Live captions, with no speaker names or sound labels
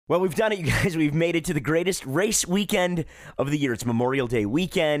Well, we've done it, you guys. We've made it to the greatest race weekend of the year. It's Memorial Day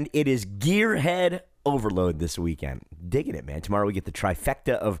weekend. It is Gearhead overload this weekend. Digging it, man. Tomorrow we get the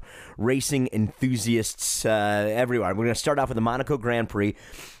trifecta of racing enthusiasts everywhere. We're going to start off with the Monaco Grand Prix.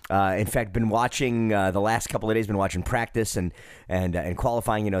 In fact, been watching the last couple of days, been watching practice and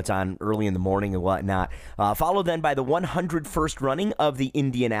qualifying. You know, it's on early in the morning and whatnot. Followed then by the 101st running of the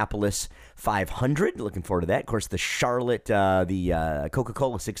Indianapolis 500. Looking forward to that. Of course, the Charlotte, the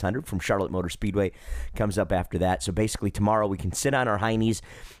Coca-Cola 600 from Charlotte Motor Speedway comes up after that. So basically tomorrow we can sit on our heinies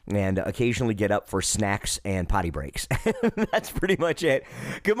and occasionally get up for snacks and potty breaks. That's pretty much it.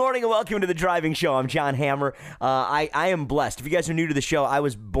 Good morning and welcome to the Driving Show. I'm John Hammer. I am blessed. If you guys are new to the show, I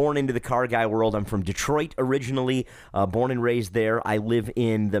was born into the car guy world. I'm from Detroit originally, born and raised there. I live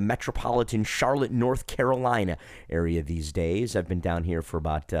in the metropolitan Charlotte, North Carolina area these days. I've been down here for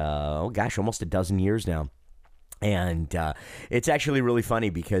about, almost a dozen years now. And it's actually really funny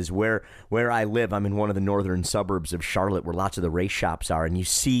because where I live, I'm in one of the northern suburbs of Charlotte where lots of the race shops are. And you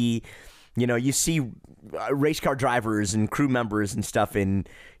see race car drivers and crew members and stuff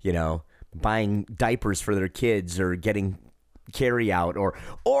buying diapers for their kids or getting carry out or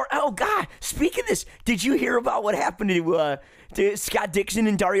oh God, speaking of this, did you hear about what happened to Scott Dixon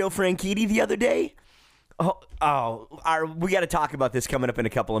and Dario Franchitti the other day? We got to talk about this coming up in a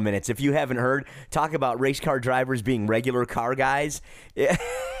couple of minutes. If you haven't heard, talk about race car drivers being regular car guys.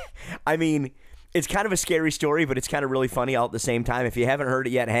 I mean, it's kind of a scary story, but it's kind of really funny all at the same time. If you haven't heard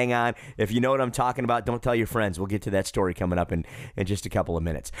it yet, hang on. If you know what I'm talking about, don't tell your friends. We'll get to that story coming up in just a couple of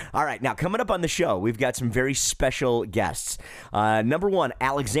minutes. All right, now coming up on the show, we've got some very special guests. Number one,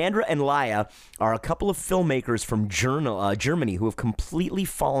 Alexandra and Laya are a couple of filmmakers from Germany who have completely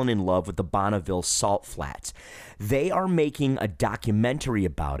fallen in love with the Bonneville salt flats. They are making a documentary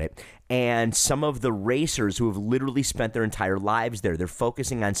about it, and some of the racers who have literally spent their entire lives there. They're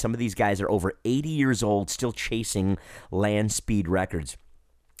focusing on some of these guys that are over 80 years old, still chasing land speed records.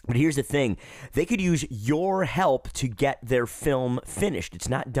 But here's the thing. They could use your help to get their film finished. It's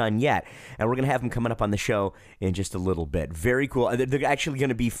not done yet. And we're going to have them coming up on the show in just a little bit. Very cool. They're actually going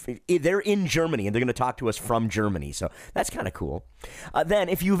to be, they're in Germany, and they're going to talk to us from Germany. So that's kind of cool. Then,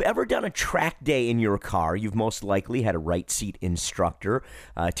 if you've ever done a track day in your car, you've most likely had a right seat instructor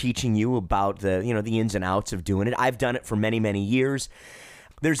teaching you about the ins and outs of doing it. I've done it for many, many years.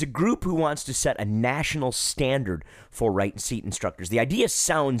 There's a group who wants to set a national standard for right seat instructors. The idea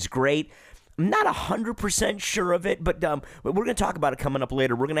sounds great. I'm not 100% sure of it, but we're going to talk about it coming up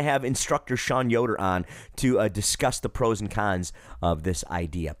later. We're going to have instructor Sean Yoder on to discuss the pros and cons of this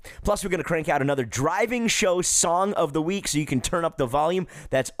idea. Plus, we're going to crank out another driving show song of the week so you can turn up the volume.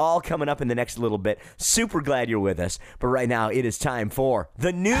 That's all coming up in the next little bit. Super glad you're with us. But right now, it is time for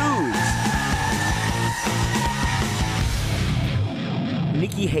the news.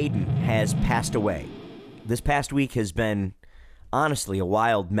 Nikki Hayden has passed away. This past week has been, honestly, a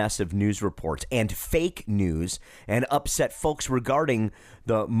wild mess of news reports and fake news and upset folks regarding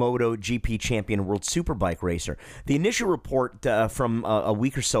the MotoGP champion world superbike racer. The initial report from a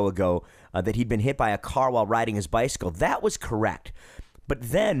week or so ago that he'd been hit by a car while riding his bicycle, that was correct. But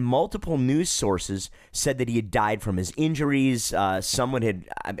then multiple news sources said that he had died from his injuries. Someone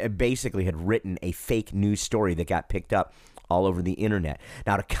had basically written a fake news story that got picked up all over the internet.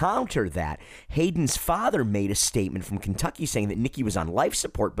 Now, to counter that, Hayden's father made a statement from Kentucky saying that Nicky was on life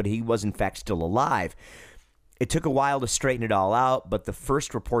support, but he was in fact still alive. It took a while to straighten it all out, but the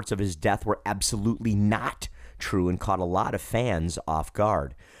first reports of his death were absolutely not true and caught a lot of fans off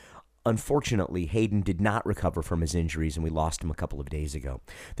guard. Unfortunately, Hayden did not recover from his injuries, and we lost him a couple of days ago.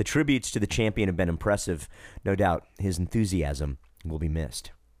 The tributes to the champion have been impressive. No doubt his enthusiasm will be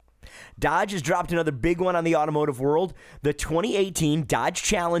missed. Dodge has dropped another big one on the automotive world. The 2018 Dodge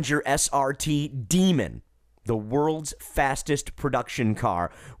Challenger SRT Demon, the world's fastest production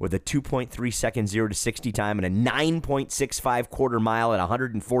car with a 2.3 second 0 to 60 time and a 9.65 quarter mile at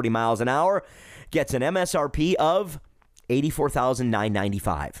 140 miles an hour, gets an MSRP of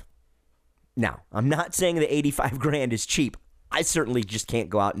 $84,995. Now, I'm not saying that 85 grand is cheap. I certainly just can't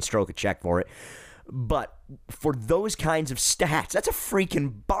go out and stroke a check for it. But for those kinds of stats, that's a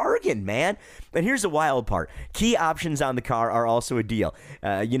freaking bargain, man. And here's the wild part. Key options on the car are also a deal.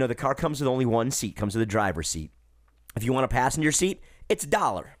 The car comes with only one seat, comes with a driver's seat. If you want a passenger seat, it's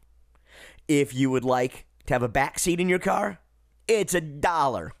 $1. If you would like to have a back seat in your car, it's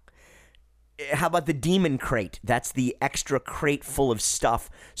 $1. How about the Demon Crate? That's the extra crate full of stuff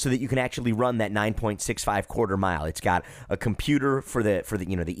so that you can actually run that 9.65 quarter mile. It's got a computer for the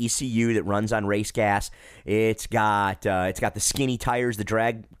the ECU that runs on race gas. It's got the skinny tires, the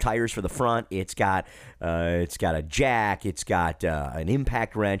drag tires for the front. It's got a jack. It's got an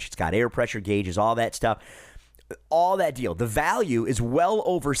impact wrench. It's got air pressure gauges. All that stuff. All that deal. The value is well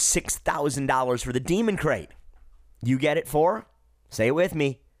over $6,000 for the Demon Crate. You get it for, say it with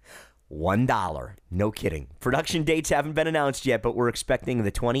me, $1. No kidding. Production dates haven't been announced yet, but we're expecting the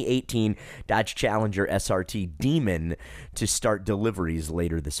 2018 Dodge Challenger SRT Demon to start deliveries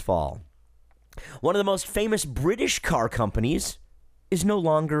later this fall. One of the most famous British car companies is no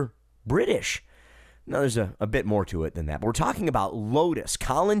longer British. Now, there's a bit more to it than that. But we're talking about Lotus,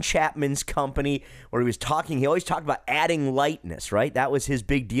 Colin Chapman's company, where he always talked about adding lightness, right? That was his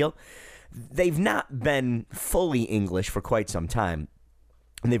big deal. They've not been fully English for quite some time.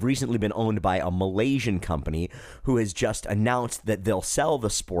 And they've recently been owned by a Malaysian company who has just announced that they'll sell the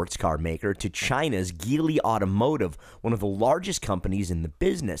sports car maker to China's Geely Automotive, one of the largest companies in the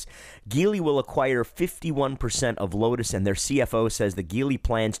business. Geely will acquire 51% of Lotus, and their CFO says that Geely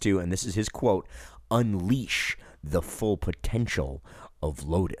plans to, and this is his quote, unleash the full potential of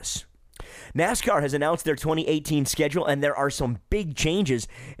Lotus. NASCAR has announced their 2018 schedule, and there are some big changes,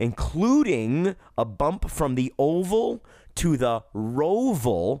 including a bump from the oval to the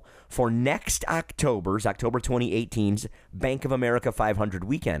Roval for next October 2018's Bank of America 500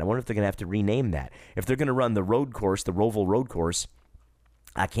 weekend. I wonder if they're going to have to rename that. If they're going to run the road course, the Roval road course,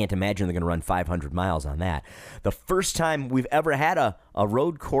 I can't imagine they're going to run 500 miles on that. The first time we've ever had a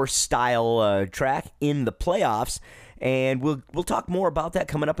road course style track in the playoffs, and we'll talk more about that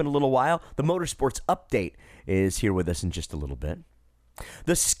coming up in a little while. The Motorsports Update is here with us in just a little bit.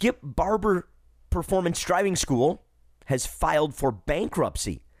 The Skip Barber Performance Driving School has filed for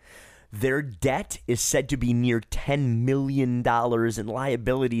bankruptcy. Their debt is said to be near $10 million and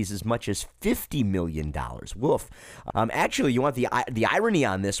liabilities as much as $50 million. Woof. Actually, you want the irony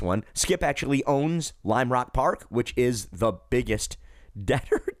on this one. Skip actually owns Lime Rock Park, which is the biggest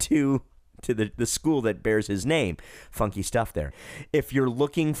debtor to the school that bears his name. Funky stuff there. If you're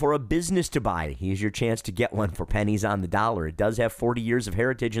looking for a business to buy, here's your chance to get one for pennies on the dollar. It does have 40 years of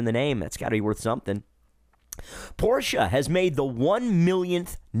heritage in the name. That's got to be worth something. Porsche has made the 1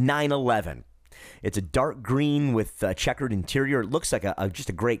 millionth 911. It's a dark green with a checkered interior. It looks like just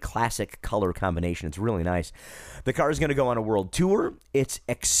a great classic color combination. It's really nice. The car is going to go on a world tour. It's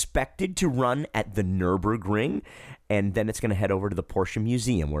expected to run at the Nürburgring, and then it's going to head over to the Porsche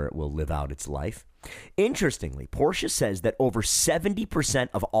Museum where it will live out its life. Interestingly, Porsche says that over 70%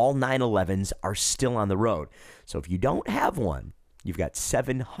 of all 911s are still on the road. So if you don't have one, you've got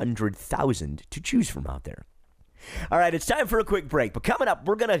 700,000 to choose from out there. All right, it's time for a quick break. But coming up,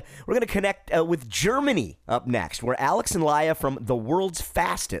 we're gonna connect with Germany up next, where Alex and Leia from The World's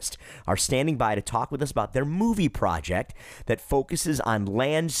Fastest are standing by to talk with us about their movie project that focuses on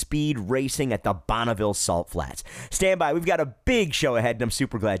land speed racing at the Bonneville Salt Flats. Stand by. We've got a big show ahead, and I'm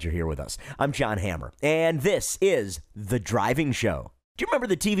super glad you're here with us. I'm John Hammer, and this is The Driving Show. Do you remember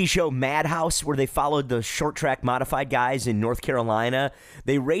the TV show Madhouse, where they followed the short track modified guys in North Carolina?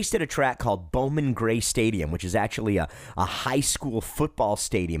 They raced at a track called Bowman Gray Stadium, which is actually a high school football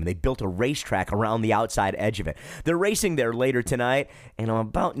stadium. They built a racetrack around the outside edge of it. They're racing there later tonight, and I'm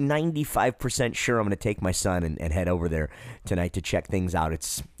about 95% sure I'm going to take my son and head over there tonight to check things out.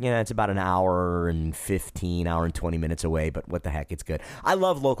 It's about an hour and 20 minutes away, but what the heck, it's good. I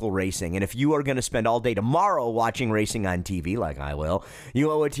love local racing, and if you are going to spend all day tomorrow watching racing on TV, like I will,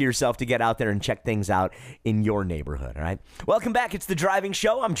 you owe it to yourself to get out there and check things out in your neighborhood, all right? Welcome back. It's The Driving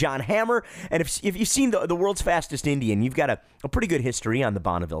Show. I'm John Hammer, and if you've seen the World's Fastest Indian, you've got a pretty good history on the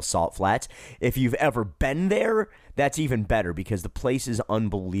Bonneville Salt Flats. If you've ever been there, that's even better because the place is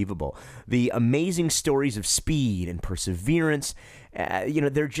unbelievable. The amazing stories of speed and perseverance,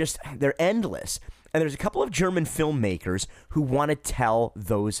 they're endless. And there's a couple of German filmmakers who want to tell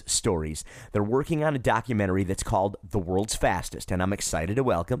those stories. They're working on a documentary that's called The World's Fastest, and I'm excited to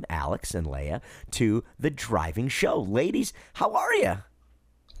welcome Alex and Leia to The Driving Show. Ladies, how are you?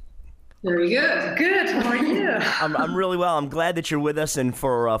 Very good. Good. How are you? I'm really well. I'm glad that you're with us. And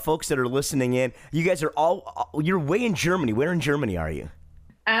for folks that are listening in, you guys are you're way in Germany. Where in Germany are you?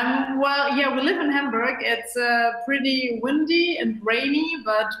 We live in Hamburg. It's pretty windy and rainy,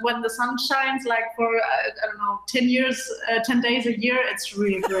 but when the sun shines, like for, 10 days a year, it's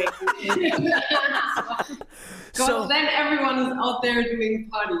really great. So then everyone is out there doing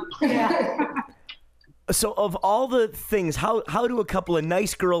party. Yeah. So of all the things, how do a couple of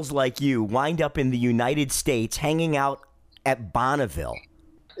nice girls like you wind up in the United States hanging out at Bonneville?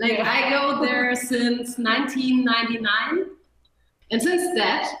 Like I go there since 1999, and since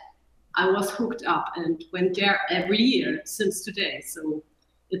that I was hooked up and went there every year since today. So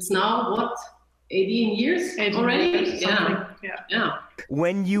it's now what, 18 years 18 already? years, Yeah.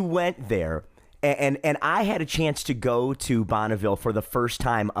 When you went there, and I had a chance to go to Bonneville for the first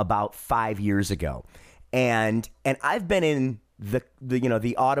time about 5 years ago, and I've been in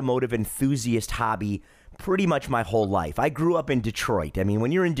the automotive enthusiast hobby pretty much my whole life. I grew up in Detroit. I mean,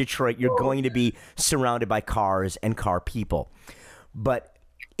 when you're in Detroit, you're going to be surrounded by cars and car people. But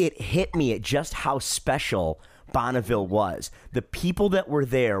it hit me at just how special Bonneville was. The people that were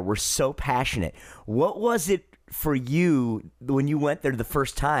there were so passionate. What was it for you when you went there the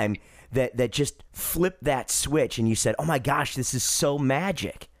first time that just flipped that switch and you said, oh my gosh, this is so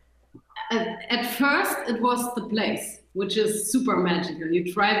magic? At first, it was the place, which is super magical.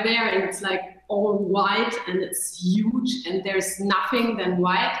 You drive there and it's like all white and it's huge and there's nothing than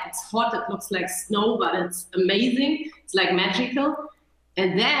white. It's hot, it looks like snow, but it's amazing. It's like magical.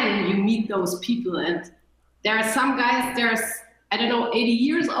 And then you meet those people, and there are some guys, there's, I don't know, 80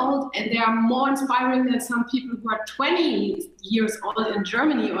 years old, and they are more inspiring than some people who are 20 years old in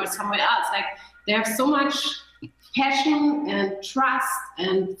Germany or somewhere else. Like they have so much passion and trust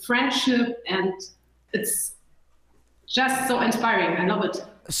and friendship, and it's just so inspiring. I love it.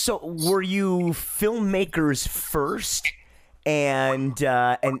 So were you filmmakers first and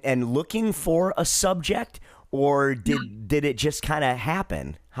looking for a subject, or did it just kind of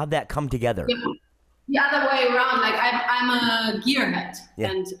happen? How'd that come together? Yeah. The other way around. Like I'm a gearhead,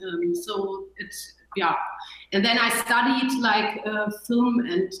 Yeah. and so it's And then I studied like film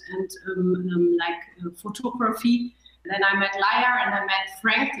and photography. And then I met Laya and I met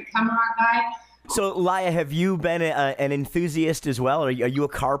Frank, the camera guy. So Laya, have you been an enthusiast as well? Are you a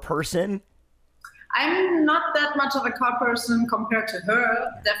car person? I'm not that much of a car person compared to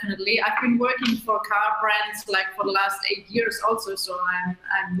her, definitely. I've been working for car brands like for the last 8 years also, so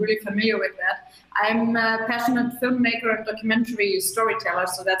I'm really familiar with that. I'm a passionate filmmaker and documentary storyteller,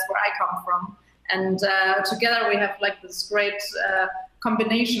 so that's where I come from. And together we have like this great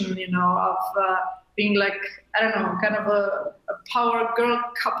combination, of being like, I don't know, kind of a power girl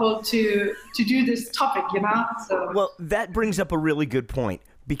couple to do this topic, So. Well, that brings up a really good point,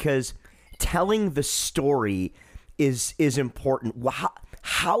 because telling the story is important.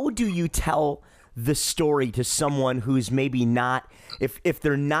 How do you tell the story to someone who's maybe not, if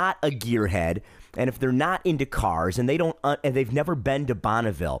they're not a gearhead and if they're not into cars and and they've never been to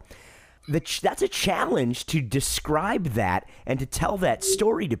Bonneville? That's a challenge to describe that and to tell that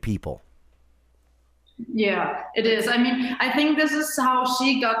story to people. Yeah, it is. I mean, I think this is how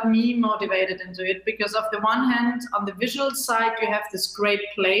she got me motivated into it, because of the one hand, on the visual side, you have this great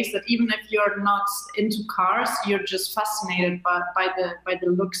place that even if you're not into cars, you're just fascinated by the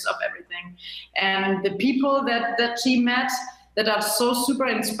looks of everything. And the people that she met that are so super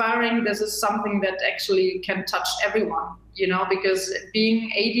inspiring, this is something that actually can touch everyone, because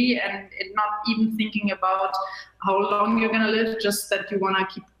being 80 and not even thinking about how long you're going to live, just that you want to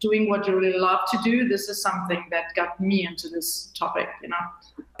keep doing what you really love to do. This is something that got me into this topic,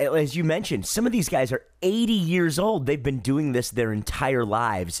 As you mentioned, some of these guys are 80 years old. They've been doing this their entire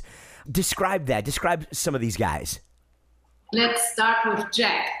lives. Describe that. Describe some of these guys. Let's start with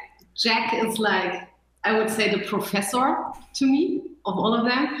Jack. Jack is like, I would say, the professor to me of all of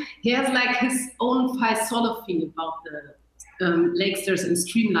them. He has like his own philosophy about the lakesters and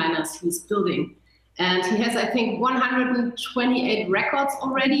streamliners he's building. And he has, I think, 128 records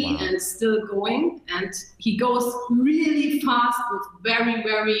already. Wow. And still going. And he goes really fast with very,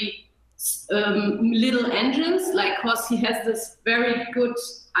 very little engines, because he has this very good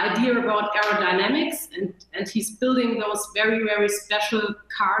idea about aerodynamics. And he's building those very, very special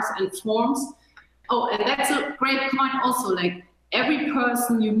cars and forms. Oh, and that's a great point also. Like every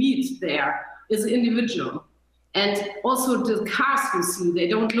person you meet there is an individual. And also the cars you see, they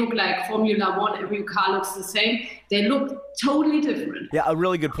don't look like Formula One. Every car looks the same. They look totally different. Yeah, a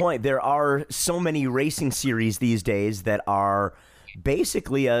really good point. There are so many racing series these days that are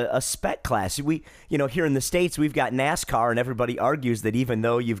basically a spec class. We, here in the States, we've got NASCAR, and everybody argues that even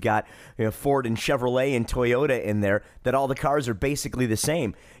though you've got Ford and Chevrolet and Toyota in there, that all the cars are basically the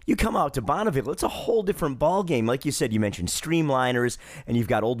same. You come out to Bonneville, it's a whole different ball game. Like you said, you mentioned streamliners, and you've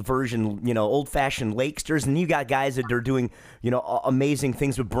got old-fashioned lakesters, and you got guys that are doing, amazing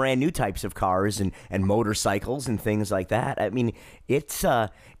things with brand new types of cars and motorcycles and things like that. I mean, it's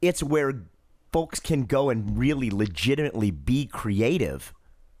where folks can go and really legitimately be creative.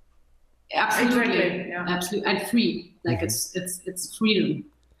 Absolutely, exactly. Yeah. Absolutely, and free. Like it's freedom.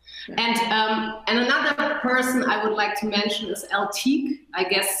 And another person I would like to mention is El Teague. I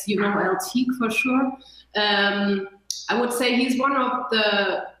guess you know El Teague for sure. I would say he's one of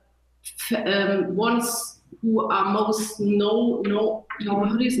the ones who are most known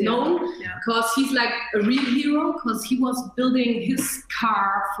because he's like a real hero, because he was building his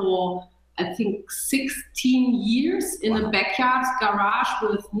car for I think 16 years in a backyard garage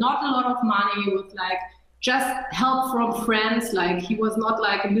with not a lot of money, with like just help from friends. Like he was not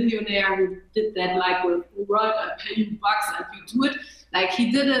like a millionaire who did that like with, right, I pay you bucks and you do it. Like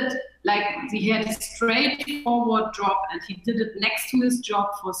he did it, like he had a straightforward job and he did it next to his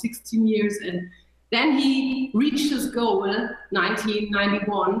job for 16 years. And then he reached his goal,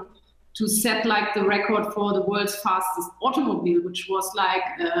 1991, to set like the record for the world's fastest automobile, which was like,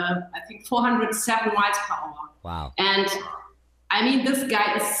 I think 407 miles per hour. Wow. And I mean, this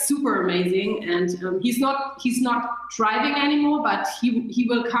guy is super amazing, and he's not driving anymore, but he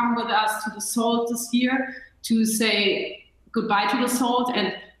will come with us to the Salt this year to say goodbye to the Salt.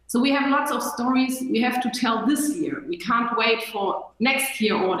 And so we have lots of stories we have to tell this year. We can't wait for next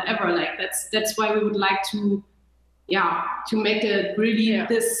year or whatever. Like that's why we would like to make it really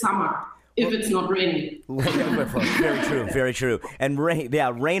this summer. If it's not raining. Very true, very true. And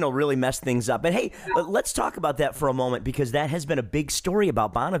rain will really mess things up. But hey, let's talk about that for a moment, because that has been a big story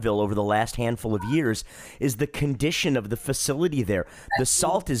about Bonneville over the last handful of years, is the condition of the facility there. The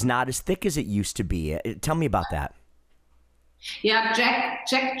salt is not as thick as it used to be. Tell me about that. Yeah, Jack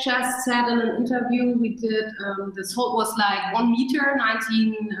just said in an interview we did, the salt was like 1 meter,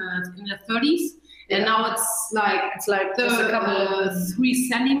 in the 30s. And now it's like 3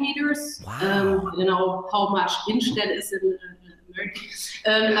 centimeters. Wow. I don't know how much inch that is in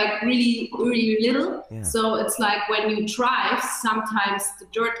American. Like really, really little. Yeah. So it's like when you drive, sometimes the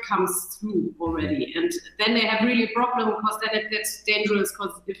dirt comes through already. And then they have really a problem, because then it gets dangerous,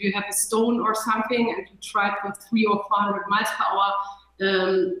 because if you have a stone or something and you drive with 300 or 400 miles per hour,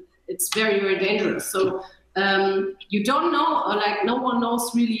 it's very, very dangerous. So you don't know, or like no one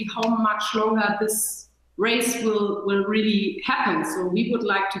knows really how much longer this race will really happen. So we would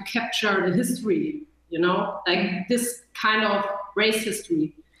like to capture the history, like this kind of race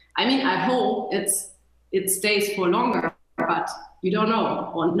history. I mean, I hope it stays for longer, but you don't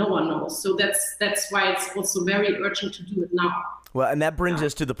know, or no one knows. So that's why it's also very urgent to do it now. Well, and that brings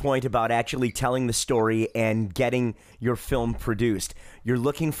us to the point about actually telling the story and getting your film produced. You're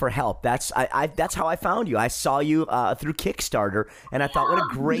looking for help. That's how I found you. I saw you through Kickstarter, and I thought, what a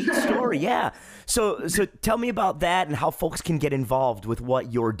great story. Yeah. So tell me about that and how folks can get involved with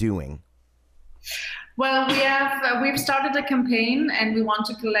what you're doing. Well, we've started a campaign, and we want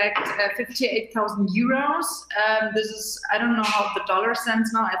to collect 58,000 euros. This is, I don't know how the dollar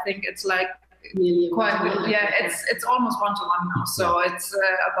stands now. I think it's like it's almost 1 to 1 now. So it's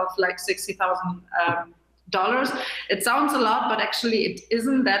about like $60,000. It sounds a lot, but actually it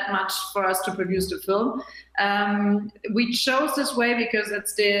isn't that much for us to produce the film. We chose this way because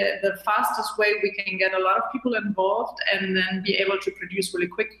it's the fastest way we can get a lot of people involved and then be able to produce really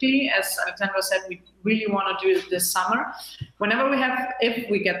quickly. As Alexandra said, we really want to do it this summer. If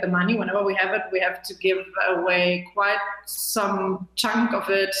we get the money, whenever we have it, we have to give away quite some chunk of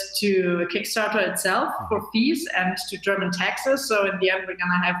it to Kickstarter itself for fees and to German taxes. So in the end, we're going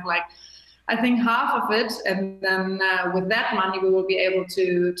to have I think half of it, and then with that money we will be able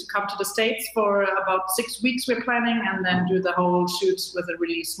to come to the States for about 6 weeks, we're planning, and then do the whole shoots with a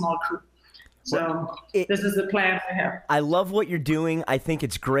really small crew. So this is the plan we have. I love what you're doing. I think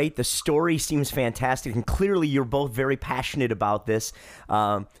it's great. The story seems fantastic, and clearly you're both very passionate about this.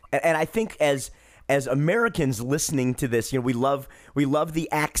 And I think as Americans listening to this, we love the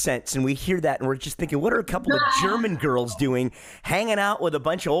accents, and we hear that, and we're just thinking, what are a couple of German girls doing, hanging out with a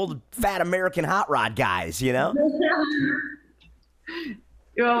bunch of old fat American hot rod guys,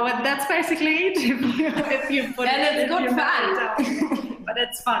 Well, that's basically it. If you put and it's good fun. But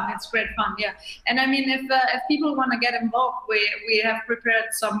it's fun. It's great fun, yeah. And I mean, if people want to get involved, we have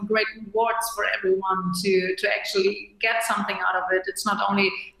prepared some great rewards for everyone to actually get something out of it. It's not only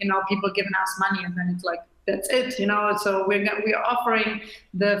people giving us money and then it's like that's it, So we're offering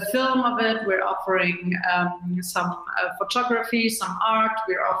the film of it. We're offering some photography, some art.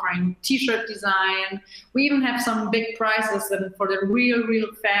 We're offering T-shirt design. We even have some big prizes, and for the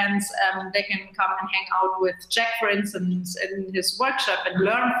real fans, they can come and hang out with Jack, for instance, in his workshop and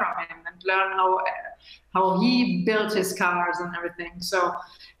learn from him and learn how he built his cars and everything. So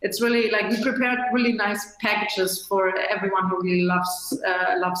it's really we prepared really nice packages for everyone who really loves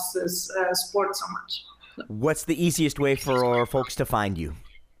this sport so much. What's the easiest way for folks to find you?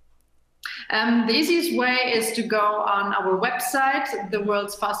 The easiest way is to go on our website,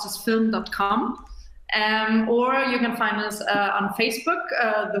 theworldsfastestfilm.com. Or you can find us on Facebook.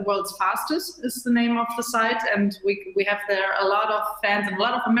 The World's Fastest is the name of the site, and we have there a lot of fans and a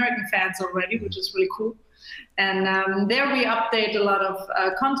lot of American fans already, which is really cool. And there we update a lot of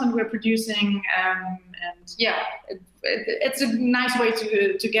content we're producing, and yeah, it's a nice way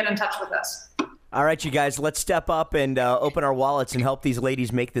to get in touch with us. All right, you guys, let's step up and open our wallets and help these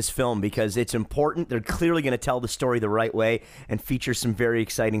ladies make this film, because it's important. They're clearly going to tell the story the right way and feature some very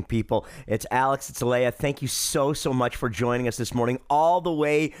exciting people. It's Alex, it's Leia. Thank you so much for joining us this morning, all the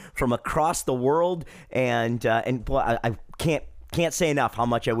way from across the world. And boy, I can't say enough how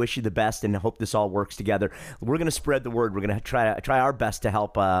much I wish you the best and hope this all works together. We're going to spread the word. We're going to try our best to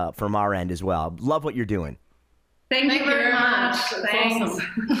help from our end as well. Love what you're doing. Thank you very much. Thanks.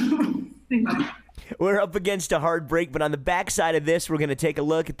 Awesome. Thank you. We're up against a hard break, but on the backside of this, we're going to take a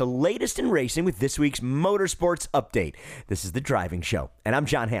look at the latest in racing with this week's Motorsports Update. This is The Driving Show, and I'm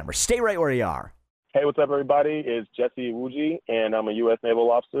John Hammer. Stay right where you are. Hey, what's up, everybody? It's Jesse Iwuji, and I'm a U.S.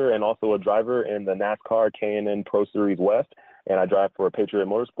 naval officer and also a driver in the NASCAR K&N Pro Series West, and I drive for Patriot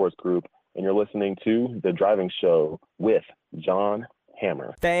Motorsports Group, and you're listening to The Driving Show with John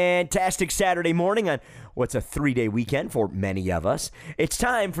Hammer. Fantastic Saturday morning on what's a 3-day weekend for many of us. It's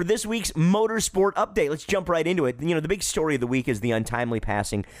time for this week's Motorsport Update. Let's jump right into it. You know, the big story of the week is the untimely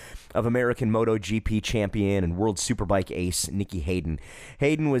passing of American MotoGP champion and World Superbike ace Nicky Hayden.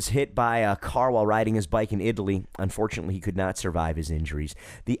 Hayden was hit by a car while riding his bike in Italy. Unfortunately, he could not survive his injuries.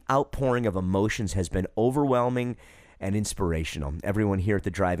 The outpouring of emotions has been overwhelming and inspirational. Everyone here at The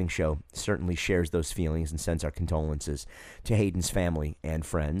Driving Show certainly shares those feelings and sends our condolences to Hayden's family and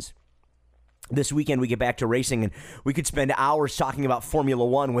friends. This weekend we get back to racing, and we could spend hours talking about Formula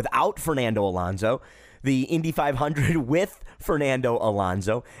One without Fernando Alonso, the Indy 500 with Fernando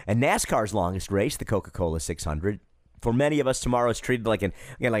Alonso, and NASCAR's longest race, the Coca-Cola 600. For many of us, tomorrow is treated like a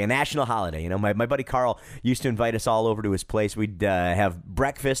national holiday. You know, my buddy Carl used to invite us all over to his place. We'd have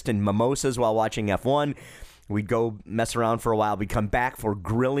breakfast and mimosas while watching F1. We'd go mess around for a while. We'd come back for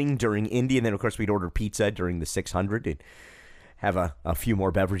grilling during Indy, and then, of course, we'd order pizza during the 600 and have a few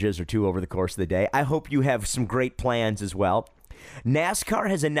more beverages or two over the course of the day. I hope you have some great plans as well. NASCAR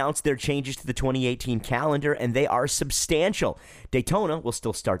has announced their changes to the 2018 calendar, and they are substantial. Daytona will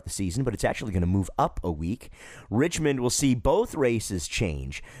still start the season, but it's actually going to move up a week. Richmond will see both races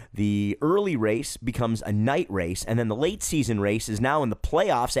change. The early race becomes a night race, and then the late season race is now in the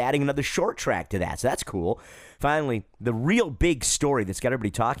playoffs, adding another short track to that, so that's cool. Finally, the real big story that's got everybody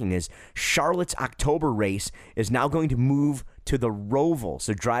talking is Charlotte's October race is now going to move to the Roval,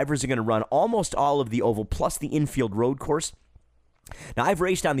 so drivers are going to run almost all of the oval plus the infield road course. Now, I've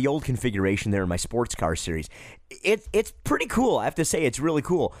raced on the old configuration there in my sports car series. It's pretty cool. I have to say, it's really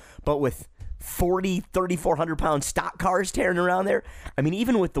cool. But with 3,400-pound stock cars tearing around there, I mean,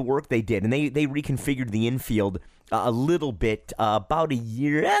 even with the work they did, and they reconfigured the infield a little bit about a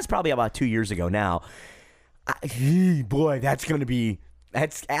year, that's probably about 2 years ago now. Boy, that's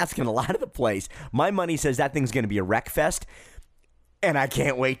asking a lot of the place. My money says that thing's going to be a wreck fest. And I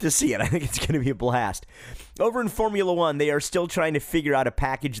can't wait to see it. I think it's going to be a blast. Over in Formula One, they are still trying to figure out a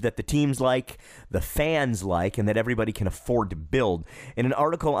package that the teams like, the fans like, and that everybody can afford to build. In an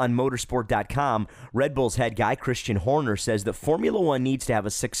article on motorsport.com, Red Bull's head guy, Christian Horner, says that Formula One needs to have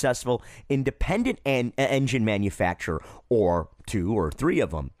a successful independent engine manufacturer, or 2 or 3 of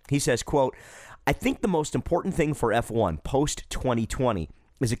them. He says, quote, "I think the most important thing for F1 post-2020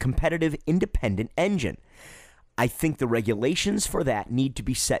 is a competitive independent engine. I think the regulations for that need to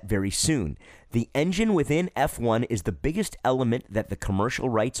be set very soon. The engine within F1 is the biggest element that the commercial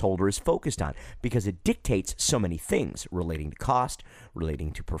rights holder is focused on because it dictates so many things relating to cost,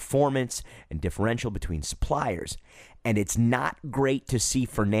 relating to performance, and differential between suppliers. And it's not great to see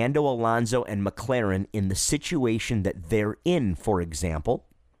Fernando Alonso and McLaren in the situation that they're in, for example."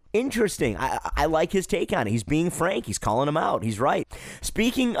 Interesting. I like his take on it. He's being frank. He's calling him out. He's right.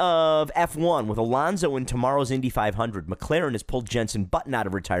 Speaking of F1, with Alonso in tomorrow's Indy 500, McLaren has pulled Jenson Button out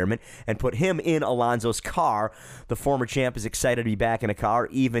of retirement and put him in Alonso's car. The former champ is excited to be back in a car,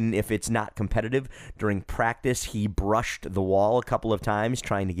 even if it's not competitive. During practice, he brushed the wall a couple of times,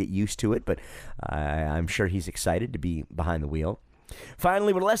 trying to get used to it, but I'm sure he's excited to be behind the wheel.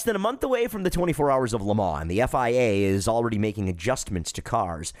 Finally, we're less than a month away from the 24 Hours of Le Mans, and the FIA is already making adjustments to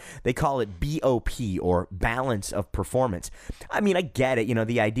cars. They call it BOP, or Balance of Performance. I mean, I get it. You know,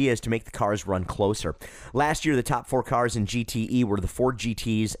 the idea is to make the cars run closer. Last year, the top 4 cars in GTE were the Ford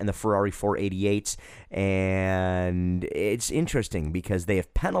GTs and the Ferrari 488s, and it's interesting because they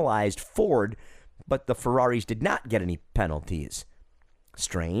have penalized Ford, but the Ferraris did not get any penalties.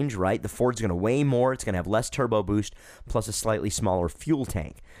 Strange, right? The Ford's going to weigh more. It's going to have less turbo boost, plus a slightly smaller fuel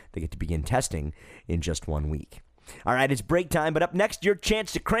tank. They get to begin testing in just 1 week. All right, it's break time, but up next, your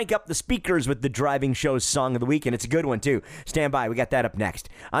chance to crank up the speakers with the Driving Show's Song of the Week, and it's a good one, too. Stand by. We got that up next.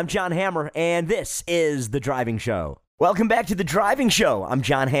 I'm John Hammer, and this is The Driving Show. Welcome back to The Driving Show. I'm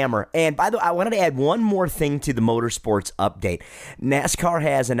John Hammer. And by the way, I wanted to add one more thing to the motorsports update. NASCAR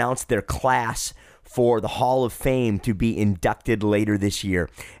has announced their class for the Hall of Fame to be inducted later this year.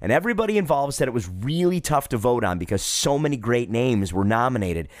 And everybody involved said it was really tough to vote on because so many great names were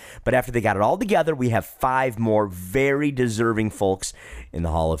nominated. But after they got it all together, we have 5 more very deserving folks in the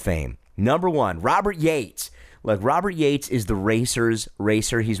Hall of Fame. Number 1, Robert Yates. Look, Robert Yates is the racer's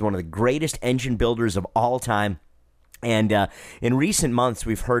racer. He's one of the greatest engine builders of all time. And in recent months,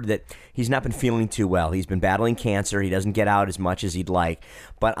 we've heard that he's not been feeling too well. He's been battling cancer. He doesn't get out as much as he'd like.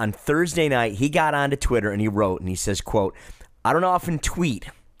 But on Thursday night, he got onto Twitter and he wrote, and he says, quote, "I don't often tweet.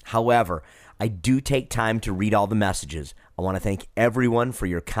 However, I do take time to read all the messages. I want to thank everyone for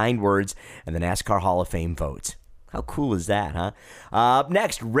your kind words and the NASCAR Hall of Fame votes." How cool is that, huh? Up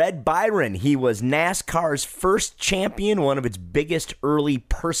next, Red Byron. He was NASCAR's first champion, one of its biggest early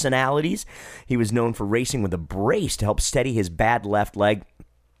personalities. He was known for racing with a brace to help steady his bad left leg.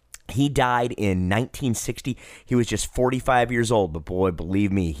 He died in 1960. He was just 45 years old, but boy,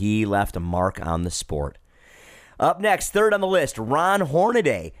 believe me, he left a mark on the sport. Up next, third on the list, Ron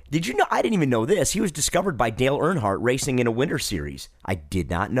Hornaday. Did you know? I didn't even know this. He was discovered by Dale Earnhardt racing in a winter series. I did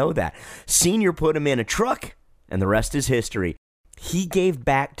not know that. Senior put him in a truck, and the rest is history. He gave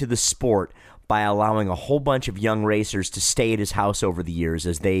back to the sport by allowing a whole bunch of young racers to stay at his house over the years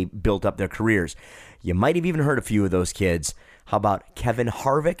as they built up their careers. You might have even heard a few of those kids. How about Kevin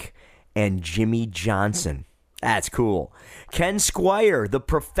Harvick and Jimmy Johnson? That's cool. Ken Squire, the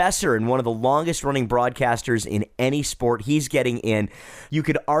professor and one of the longest-running broadcasters in any sport, he's getting in. You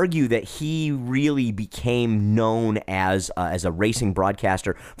could argue that he really became known as a racing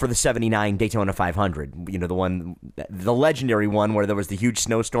broadcaster for the '79 Daytona 500. You know, the legendary one where there was the huge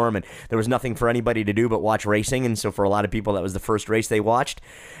snowstorm and there was nothing for anybody to do but watch racing. And so for a lot of people, that was the first race they watched.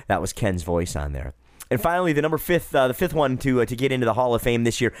 That was Ken's voice on there. And finally, the fifth one to get into the Hall of Fame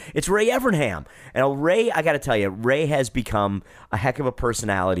this year, it's Ray Evernham. And Ray, I got to tell you, Ray has become a heck of a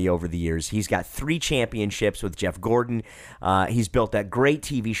personality over the years. He's got 3 championships with Jeff Gordon. He's built that great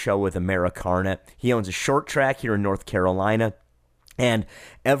TV show with Americana. He owns a short track here in North Carolina. And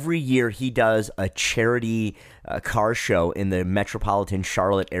every year he does a charity car show in the metropolitan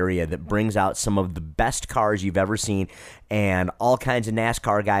Charlotte area that brings out some of the best cars you've ever seen, and all kinds of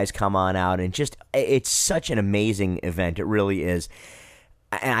NASCAR guys come on out, and just it's such an amazing event. It really is.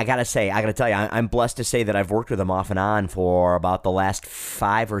 And I got to tell you, I'm blessed to say that I've worked with him off and on for about the last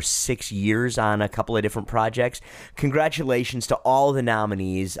 5 or 6 years on a couple of different projects. Congratulations to all the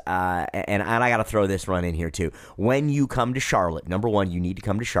nominees. And I got to throw this one in here, too. When you come to Charlotte, number 1, you need to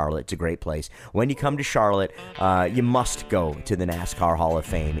come to Charlotte. It's a great place. When you come to Charlotte, you must go to the NASCAR Hall of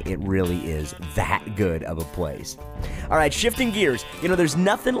Fame. It really is that good of a place. All right, shifting gears. You know, there's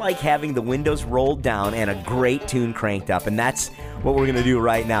nothing like having the windows rolled down and a great tune cranked up, and that's what we're going to do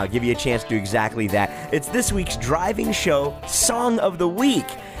right now. Give you a chance to do exactly that. It's this week's Driving Show Song of the Week.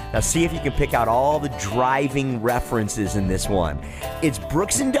 Now see if you can pick out all the driving references in this one. It's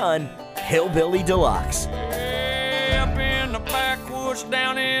Brooks and Dunn, Hillbilly Deluxe. Hey, up in the backwoods,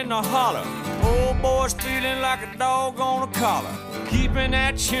 down in the holler, old boy's feeling like a dog on a collar, keeping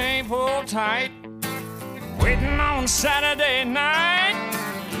that chain pulled tight, waiting on Saturday night.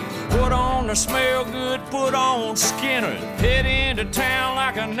 Put on the smell good, put on Skinner. Head into town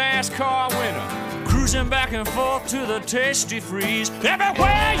like a NASCAR winner. Cruising back and forth to the tasty freeze.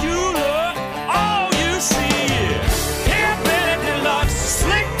 Everywhere you look, all you see is Hillbilly Deluxe,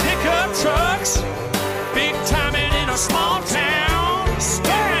 slick pickup trucks. Big timing in a small town.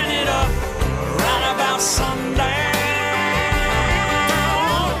 Stirring it up right about sundown.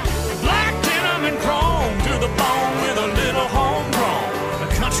 Black denim and chrome to the bone with a little homegrown.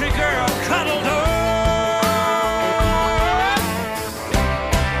 Country girl cuddled up.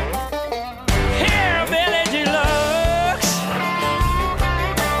 Hillbilly Deluxe.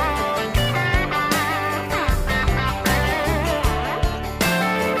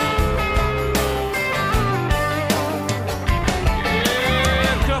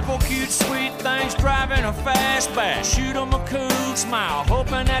 Yeah, a couple cute sweet things driving a fastback. Shoot 'em a cool smile,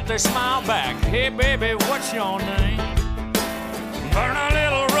 hoping that they smile back. Hey baby, what's your name? Burn a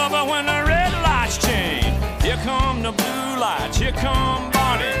little rubber when the red lights change. Here come the blue lights, here come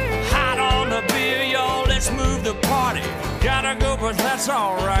Bonnie. Hot on the beer, y'all, let's move the party. Gotta go, but that's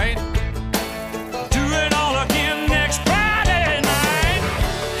alright. Do it all again next Friday night.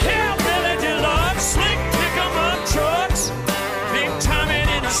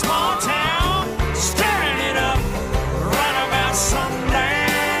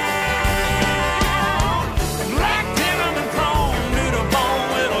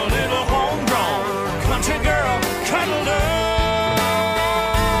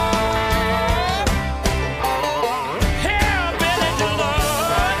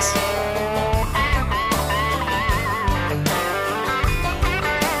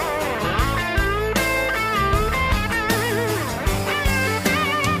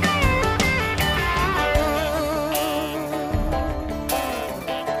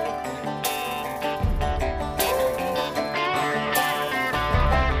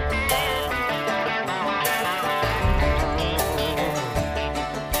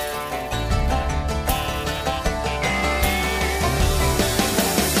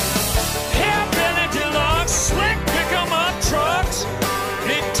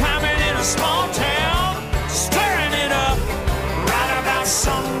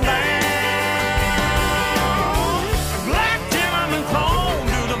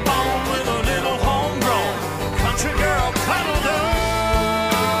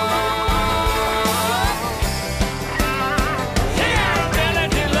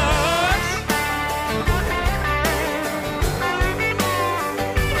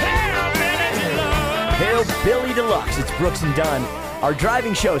 It's Brooks and Dunn. Our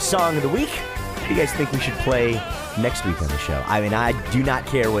driving show song of the week. What do you guys think we should play next week on the show? I mean, I do not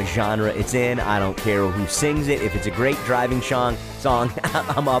care what genre it's in. I don't care who sings it. If it's a great driving song,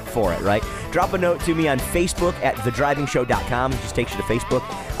 I'm up for it, right? Drop a note to me on Facebook at thedrivingshow.com. It just takes you to Facebook.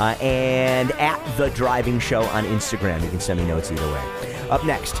 And at The Driving Show on Instagram. You can send me notes either way. Up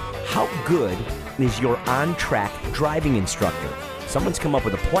next, how good is your on-track driving instructor? Someone's come up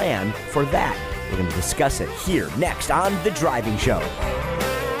with a plan for that. We're going to discuss it here next on The Driving Show.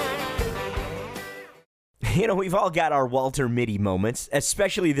 You know, we've all got our Walter Mitty moments,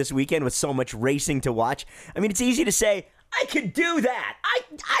 especially this weekend with so much racing to watch. I mean, it's easy to say, I can do that.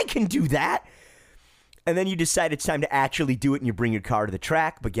 I can do that. And then you decide it's time to actually do it and you bring your car to the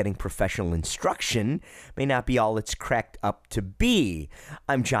track, but getting professional instruction may not be all it's cracked up to be.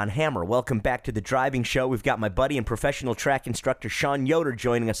 I'm John Hammer. Welcome back to The Driving Show. We've got my buddy and professional track instructor Sean Yoder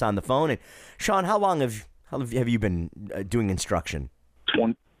joining us on the phone. And Sean, how long have you been doing instruction?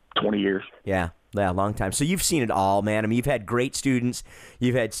 20 years. Yeah, long time. So you've seen it all, man. I mean, you've had great students.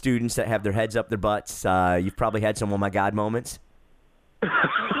 You've had students that have their heads up their butts. You've probably had some oh my God moments.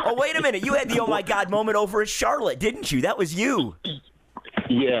 Oh, wait a minute. You had the oh my God moment over at Charlotte, didn't you? That was you.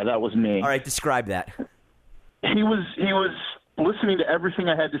 Yeah, that was me. All right, describe that. He was listening to everything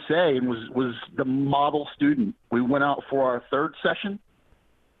I had to say and was the model student. We went out for our third session.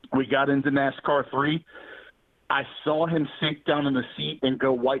 We got into NASCAR 3. I saw him sink down in the seat and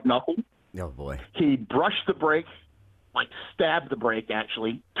go white knuckle. Oh, boy. He brushed the brake, like stabbed the brake,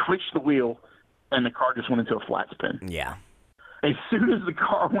 actually, twitched the wheel, and the car just went into a flat spin. Yeah. As soon as the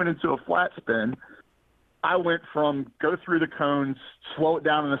car went into a flat spin, I went from go through the cones, slow it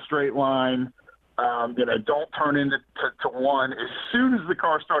down in a straight line, don't turn into one. As soon as the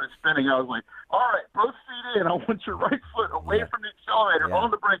car started spinning, I was like, all right, both feet in. I want your right foot away from the accelerator,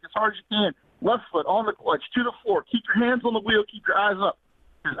 on the brake as hard as you can. Left foot on the clutch, to the floor. Keep your hands on the wheel. Keep your eyes up.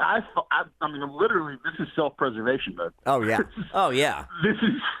 Because I mean, literally, this is self-preservation mode. Oh, yeah. Oh, yeah. This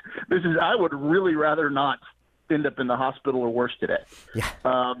is. I would really rather not end up in the hospital or worse today.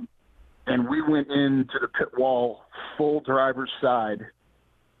 Yeah. And we went into the pit wall full driver's side,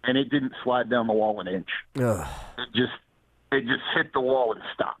 and it didn't slide down the wall an inch. Ugh. It just hit the wall and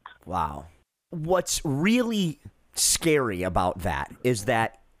stopped. Wow. What's really scary about that is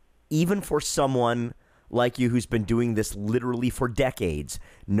that even for someone like you who's been doing this literally for decades,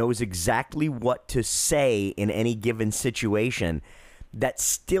 knows exactly what to say in any given situation, that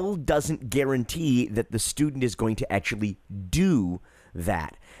still doesn't guarantee that the student is going to actually do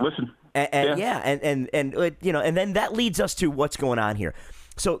that. Listen. And then that leads us to what's going on here.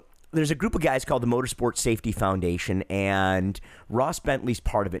 So there's a group of guys called the Motorsport Safety Foundation, and Ross Bentley's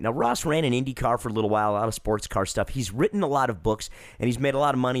part of it. Now, Ross ran an IndyCar for a little while, a lot of sports car stuff. He's written a lot of books, and he's made a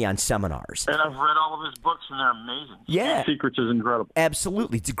lot of money on seminars. And I've read all of his books, and they're amazing. Yeah. Secrets is incredible.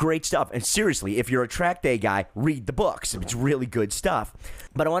 Absolutely. It's great stuff. And seriously, if you're a track day guy, read the books. It's really good stuff.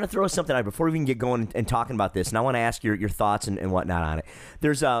 But I want to throw something out before we can get going and talking about this, and I want to ask your thoughts and whatnot on it.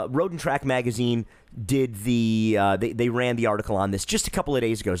 There's Road and Track magazine did they ran the article on this just a couple of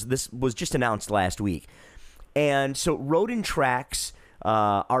days ago. So this was just announced last week. And so Road and Track's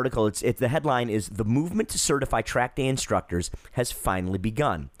article, the headline is "The Movement to Certify Track Day Instructors Has Finally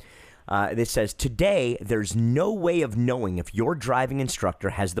Begun." It says, "Today, there's no way of knowing if your driving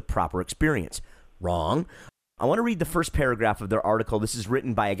instructor has the proper experience." Wrong. I want to read the first paragraph of their article. This is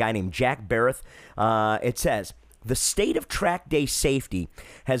written by a guy named Jack Barrett. It says, "The state of track day safety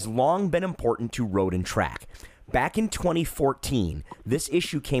has long been important to Road and Track. Back in 2014, this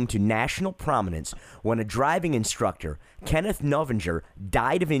issue came to national prominence when a driving instructor, Kenneth Novinger,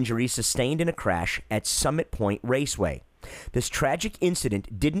 died of injuries sustained in a crash at Summit Point Raceway. This tragic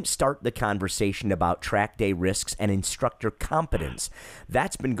incident didn't start the conversation about track day risks and instructor competence.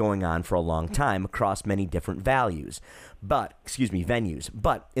 That's been going on for a long time across many different venues. But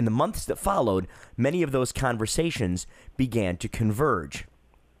in the months that followed, many of those conversations began to converge."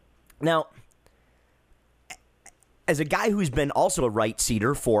 Now, as a guy who's been also a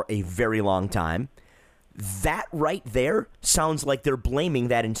right-seater for a very long time, that right there sounds like they're blaming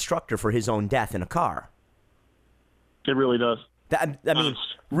that instructor for his own death in a car. It really does.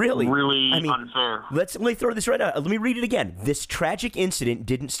 Really unfair. Let me throw this right out. Let me read it again. "This tragic incident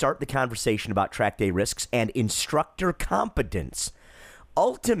didn't start the conversation about track day risks and instructor competence.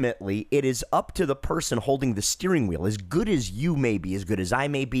 Ultimately, it is up to the person holding the steering wheel, as good as you may be, as good as I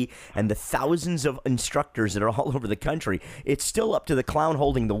may be, and the thousands of instructors that are all over the country. It's still up to the clown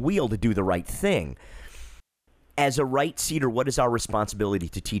holding the wheel to do the right thing." as a right seater, what is our responsibility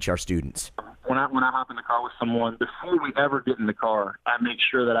to teach our students? When I hop in the car with someone, before we ever get in the car, I make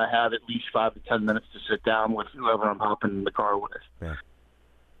sure that I have at least 5 to 10 minutes to sit down with whoever I'm hopping in the car with. Yeah.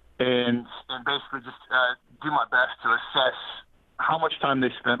 And basically just do my best to assess how much time they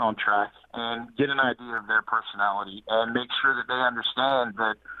spent on track and get an idea of their personality and make sure that they understand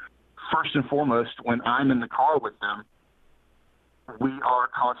that first and foremost, when I'm in the car with them, we are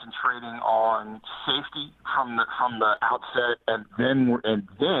concentrating on safety from the outset, and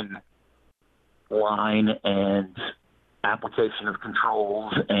then line and application of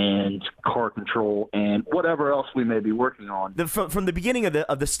controls and car control and whatever else we may be working on. From the beginning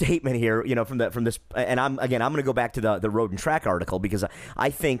of the statement here, from this, and I'm going to go back to the Road and Track article, because I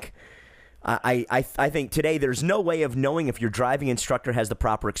think today there's no way of knowing if your driving instructor has the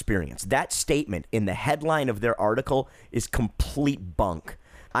proper experience. That statement in the headline of their article is complete bunk.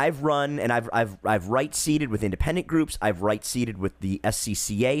 I've run and I've right-seated with independent groups. I've right-seated with the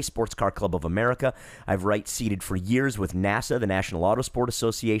SCCA, Sports Car Club of America. I've right-seated for years with NASA, the National Auto Sport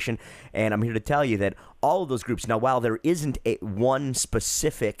Association. And I'm here to tell you that all of those groups, now while there isn't one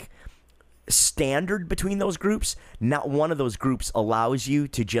specific standard between those groups, not one of those groups allows you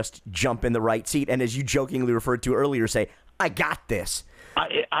to just jump in the right seat and, as you jokingly referred to earlier, say, I got this.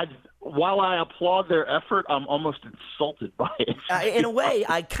 While I applaud their effort, I'm almost insulted by it. In a way,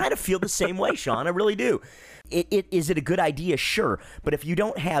 I kind of feel the same way, Sean. I really do. Is it a good idea? Sure. But if you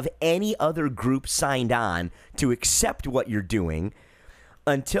don't have any other group signed on to accept what you're doing,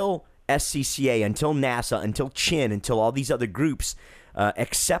 until SCCA, until NASA, until CHIN, until all these other groups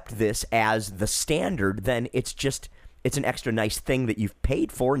accept this as the standard, then it's an extra nice thing that you've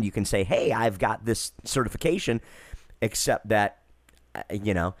paid for, and you can say, hey, I've got this certification, except that,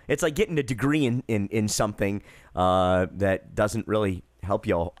 it's like getting a degree in something that doesn't really help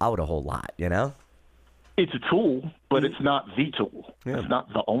you out a whole lot, It's a tool, but it's not the tool. Yeah. It's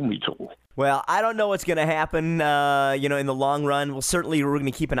not the only tool. Well, I don't know what's going to happen, in the long run. Well, certainly we're going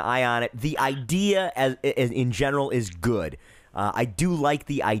to keep an eye on it. The idea as in general is good. I do like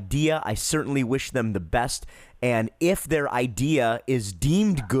the idea. I certainly wish them the best. And if their idea is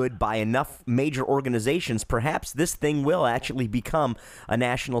deemed good by enough major organizations, perhaps this thing will actually become a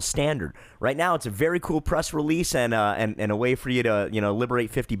national standard. Right now, it's a very cool press release and a way for you to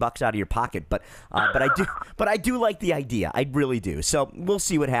liberate $50 out of your pocket. But I do like the idea. I really do. So we'll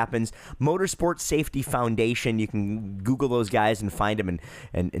see what happens. Motorsport Safety Foundation. You can Google those guys and find them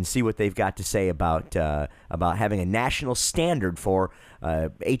and see what they've got to say about having a national standard for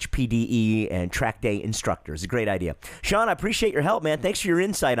HPDE and track day instructors. A great idea. Sean, I appreciate your help, man. Thanks for your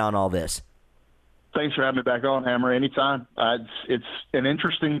insight on all this. Thanks for having me back on, Hammer. Anytime. It's an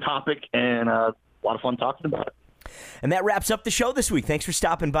interesting topic and a lot of fun talking about it. And that wraps up the show this week. Thanks for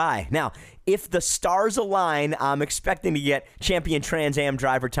stopping by. Now, if the stars align, I'm expecting to get champion Trans Am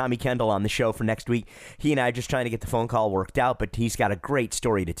driver Tommy Kendall on the show for next week. He and I are just trying to get the phone call worked out, but he's got a great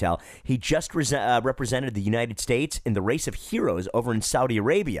story to tell. He just represented the United States in the Race of Heroes over in Saudi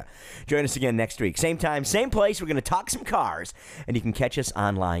Arabia. Join us again next week. Same time, same place. We're going to talk some cars, and you can catch us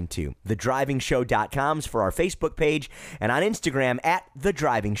online too. TheDrivingShow.com is for our Facebook page, and on Instagram at The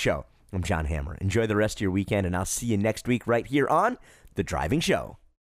Driving Show. I'm John Hammer. Enjoy the rest of your weekend, and I'll see you next week right here on The Driving Show.